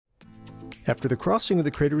After the crossing of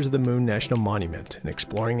the Craters of the Moon National Monument and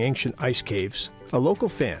exploring ancient ice caves, a local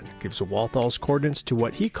fan gives the Walthalls coordinates to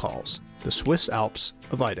what he calls the Swiss Alps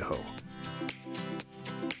of Idaho.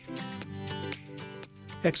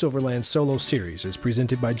 Xoverland's solo series is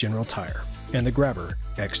presented by General Tire and the Grabber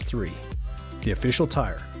X3, the official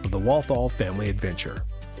tire of the Walthall family adventure.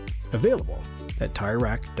 Available at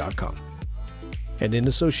TireRack.com. And in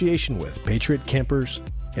association with Patriot Campers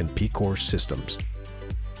and P-Course Systems.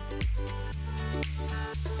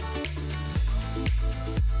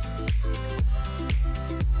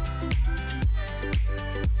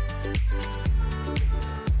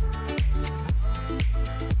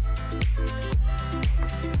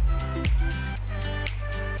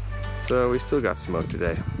 So we still got smoke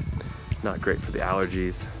today. Not great for the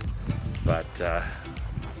allergies, but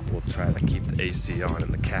we'll try to keep the AC on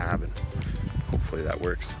in the cab and hopefully that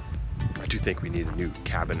works. I do think we need a new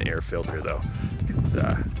cabin air filter though. It's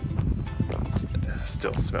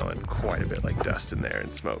still smelling quite a bit like dust in there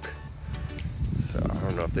and smoke. So I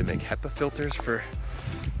don't know if they make HEPA filters for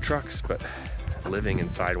trucks, but living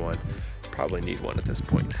inside one, probably need one at this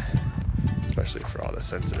point, especially for all the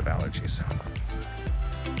sensitive allergies.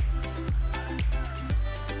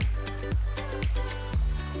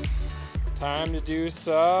 Time to do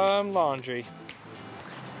some laundry.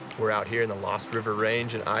 We're out here in the Lost River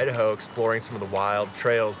Range in Idaho exploring some of the wild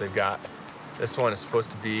trails they've got. This one is supposed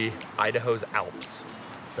to be Idaho's Alps.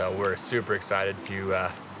 So we're super excited to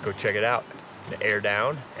go check it out, to air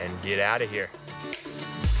down and get out of here.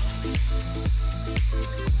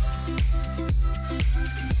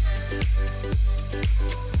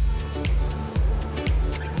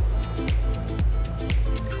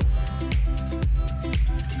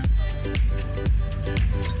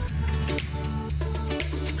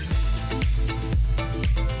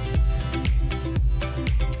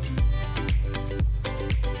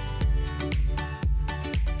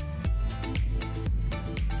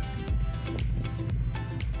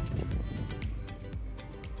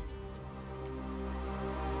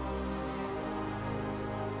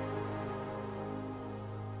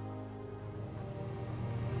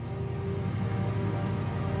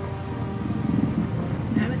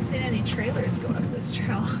 Any trailers go up this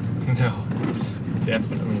trail? No,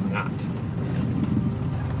 definitely not.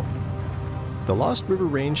 The Lost River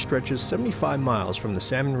Range stretches 75 miles from the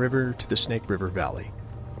Salmon River to the Snake River Valley.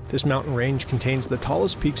 This mountain range contains the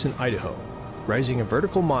tallest peaks in Idaho, rising a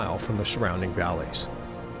vertical mile from the surrounding valleys.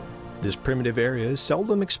 This primitive area is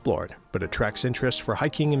seldom explored, but attracts interest for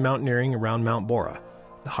hiking and mountaineering around Mount Bora,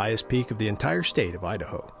 the highest peak of the entire state of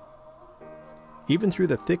Idaho. Even through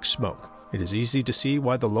the thick smoke, it is easy to see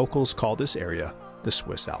why the locals call this area the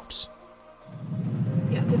Swiss Alps.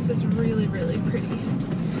 Yeah, this is really, really pretty.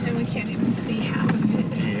 And we can't even see half of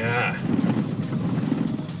it. Yeah.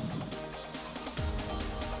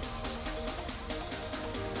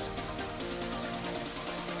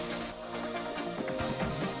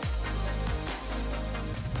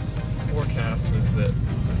 Forecast was that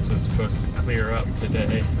this was supposed to clear up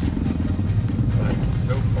today, but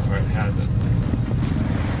so far it hasn't.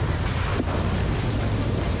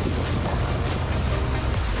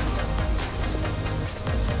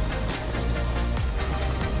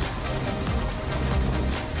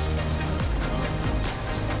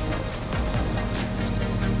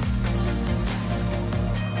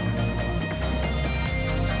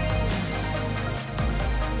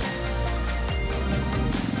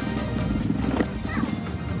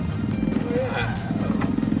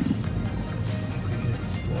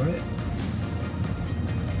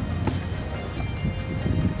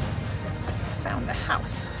 Found a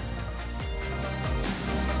house.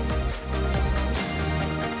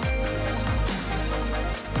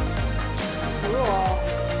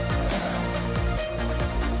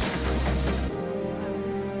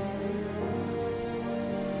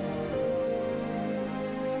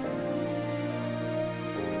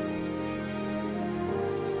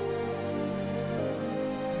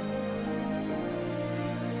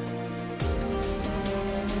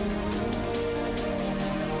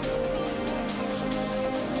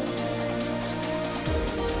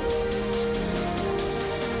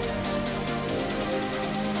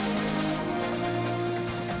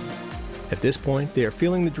 At this point, they are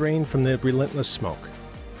feeling the drain from the relentless smoke.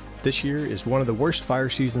 This year is one of the worst fire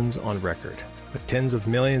seasons on record, with tens of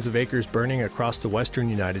millions of acres burning across the western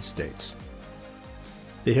United States.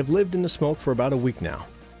 They have lived in the smoke for about a week now,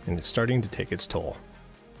 and it's starting to take its toll.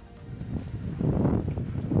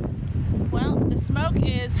 Well, the smoke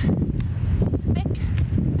is thick,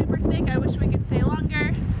 super thick. I wish we could stay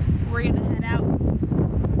longer. We're gonna head out,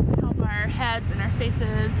 help our heads and our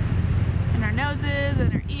faces and our noses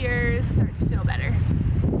and our ears start to feel better.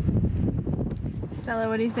 Stella,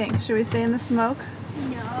 what do you think? Should we stay in the smoke?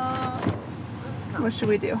 No. What should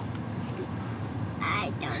we do?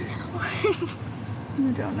 I don't know.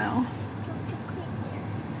 You don't know.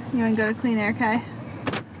 You want to go to clean air, Kai?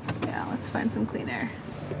 Yeah, let's find some clean air.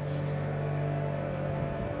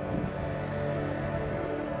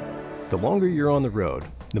 The longer you're on the road,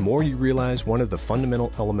 the more you realize one of the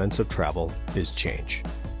fundamental elements of travel is change.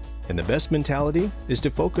 And the best mentality is to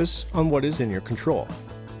focus on what is in your control.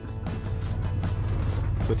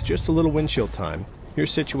 With just a little windshield time, your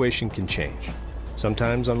situation can change,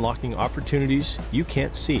 sometimes unlocking opportunities you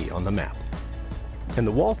can't see on the map. And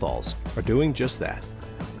the Walthalls are doing just that,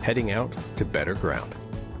 heading out to better ground.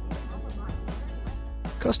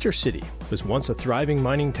 Custer City was once a thriving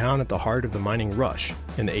mining town at the heart of the mining rush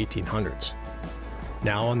in the 1800s.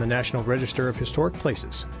 Now on the National Register of Historic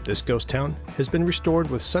Places, this ghost town has been restored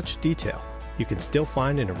with such detail you can still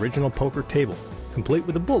find an original poker table, complete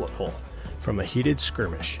with a bullet hole from a heated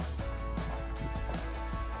skirmish.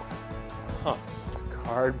 Huh, it's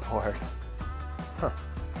cardboard. Huh,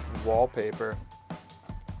 wallpaper.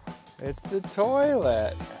 It's the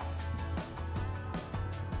toilet.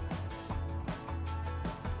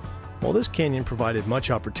 While this canyon provided much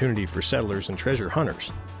opportunity for settlers and treasure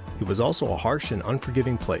hunters, it was also a harsh and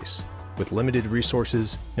unforgiving place, with limited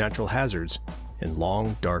resources, natural hazards, and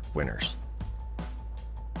long, dark winters.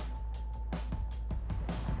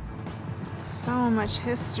 So much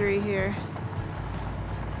history here.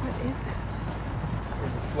 What is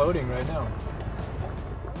that? It's floating right now.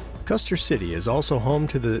 Custer City is also home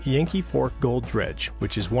to the Yankee Fork Gold Dredge,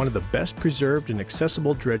 which is one of the best preserved and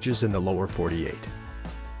accessible dredges in the lower 48.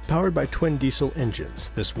 Powered by twin diesel engines,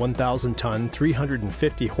 this 1,000-ton,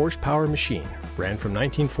 350-horsepower machine ran from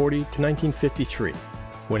 1940 to 1953,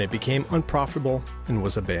 when it became unprofitable and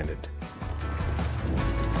was abandoned.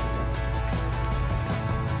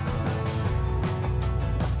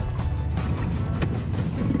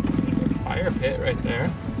 There's a fire pit right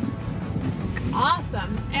there.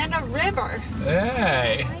 Awesome! And a river!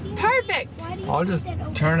 Hey! Perfect! I'll just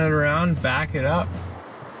turn it around, back it up.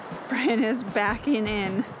 Brian is backing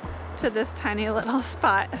in to this tiny little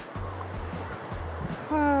spot.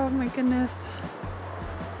 Oh my goodness.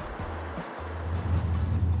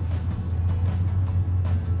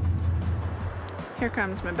 Here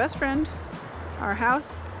comes my best friend, our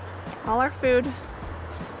house, all our food,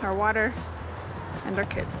 our water, and our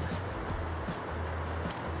kids.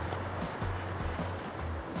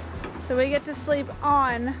 So we get to sleep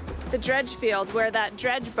on the dredge field where that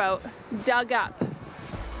dredge boat dug up.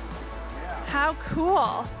 How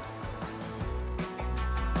cool!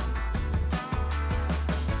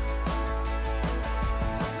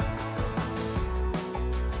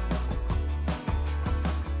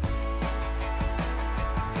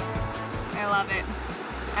 I love it.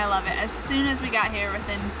 I love it. As soon as we got here,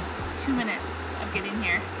 within 2 minutes of getting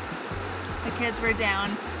here, the kids were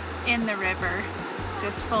down in the river,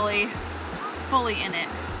 just fully in it.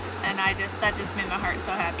 And that just made my heart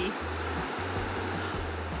so happy.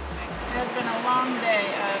 It has been a long day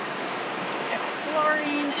of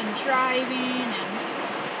exploring and driving, and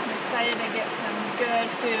I'm excited to get some good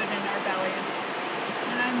food in our bellies.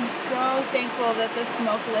 And I'm so thankful that the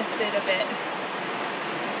smoke lifted a bit.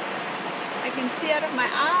 I can see out of my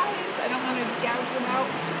eyes. I don't want to gouge them out.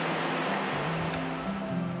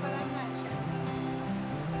 But I'm not sure.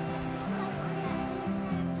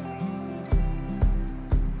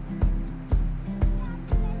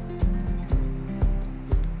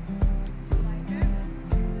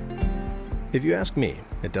 If you ask me,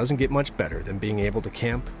 it doesn't get much better than being able to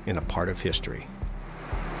camp in a part of history.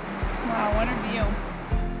 Wow, what a view.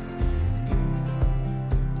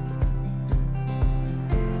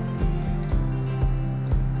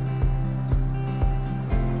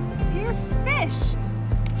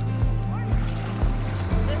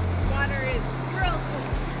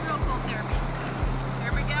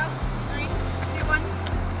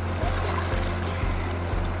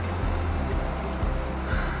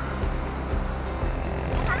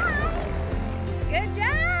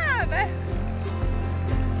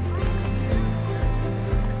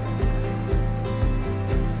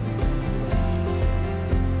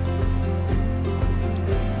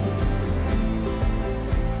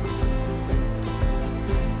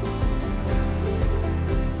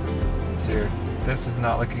 This is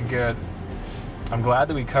not looking good. I'm glad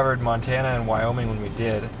that we covered Montana and Wyoming when we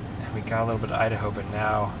did, and we got a little bit of Idaho, but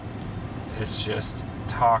now it's just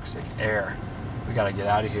toxic air. We gotta get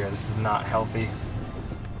out of here. This is not healthy.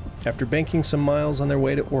 After banking some miles on their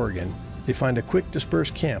way to Oregon, they find a quick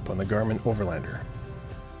dispersed camp on the Garmin Overlander.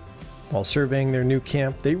 While surveying their new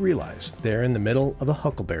camp, they realize they're in the middle of a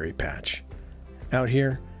huckleberry patch. Out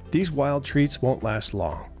here, these wild treats won't last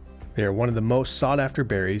long. They are one of the most sought-after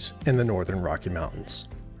berries in the northern Rocky Mountains.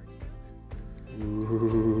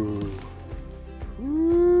 Ooh.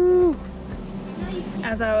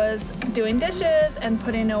 As I was doing dishes and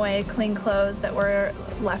putting away clean clothes that were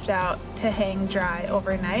left out to hang dry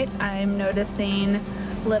overnight, I'm noticing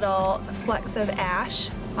little flecks of ash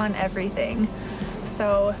on everything.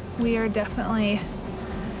 So we are definitely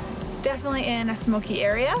in a smoky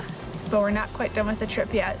area, but we're not quite done with the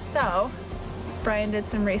trip yet. So Brian did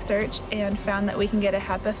some research and found that we can get a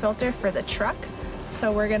HEPA filter for the truck.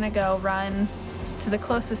 So we're gonna go run to the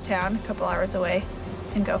closest town, a couple hours away,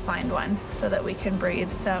 and go find one so that we can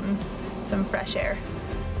breathe some fresh air.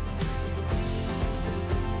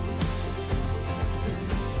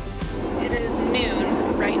 It is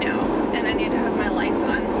noon right now, and I need to have my lights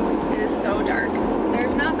on. It is so dark.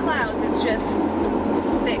 There's not clouds, it's just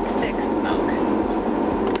thick, thick smoke.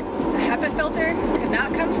 The HEPA filter could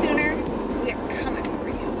not come sooner. We are coming for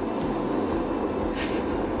you.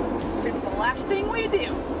 It's the last thing we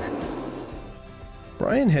do.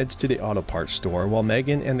 Brian heads to the auto parts store while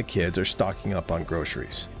Megan and the kids are stocking up on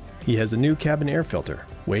groceries. He has a new cabin air filter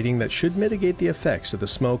waiting that should mitigate the effects of the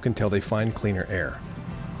smoke until they find cleaner air.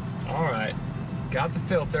 All right, got the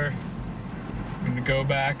filter. I'm gonna go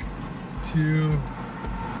back to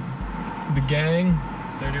the gang.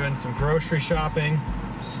 They're doing some grocery shopping.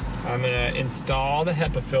 I'm gonna install the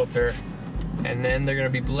HEPA filter, and then they're gonna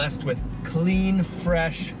be blessed with clean,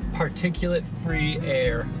 fresh, particulate-free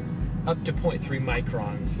air. Up to 0.3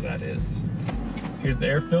 microns, that is. Here's the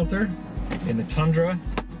air filter. In the Tundra,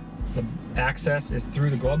 the access is through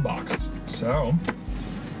the glove box. So,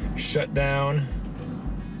 shut down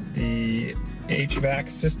the HVAC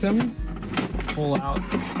system, pull out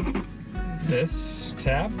this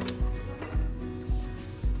tab.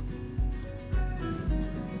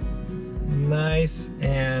 Nice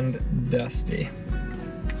and dusty.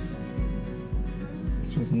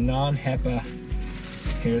 This was non-HEPA.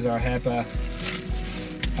 Here's our HEPA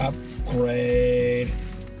upgrade.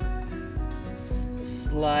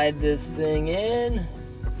 Slide this thing in.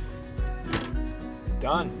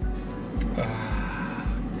 Done.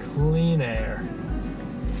 Clean air.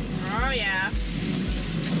 Oh yeah.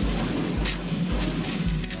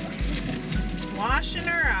 Washing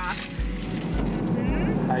her off.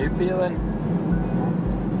 How you feeling?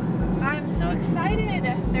 I'm so excited.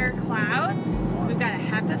 There are clouds. We've got a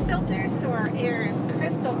HEPA filter, so our air is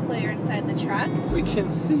crystal clear inside the truck. We can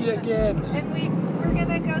see again. And we're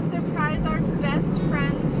gonna go surprise our best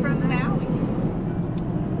friends from Maui.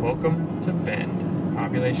 Welcome to Bend.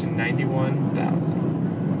 Population 91,000.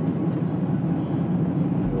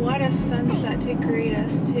 What a sunset to greet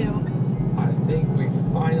us too. I think we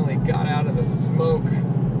finally got out of the smoke.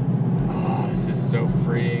 Oh, this is so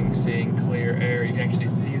freeing, seeing clear air. You can actually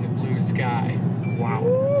see the blue sky. Wow.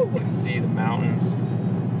 You can see the mountains.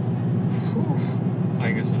 Whew. I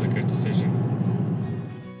think this was a good decision.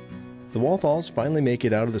 The Walthalls finally make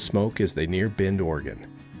it out of the smoke as they near Bend, Oregon.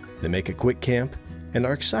 They make a quick camp and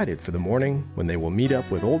are excited for the morning when they will meet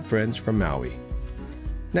up with old friends from Maui.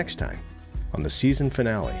 Next time on the season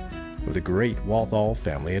finale of the Great Walthall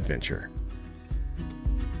Family Adventure.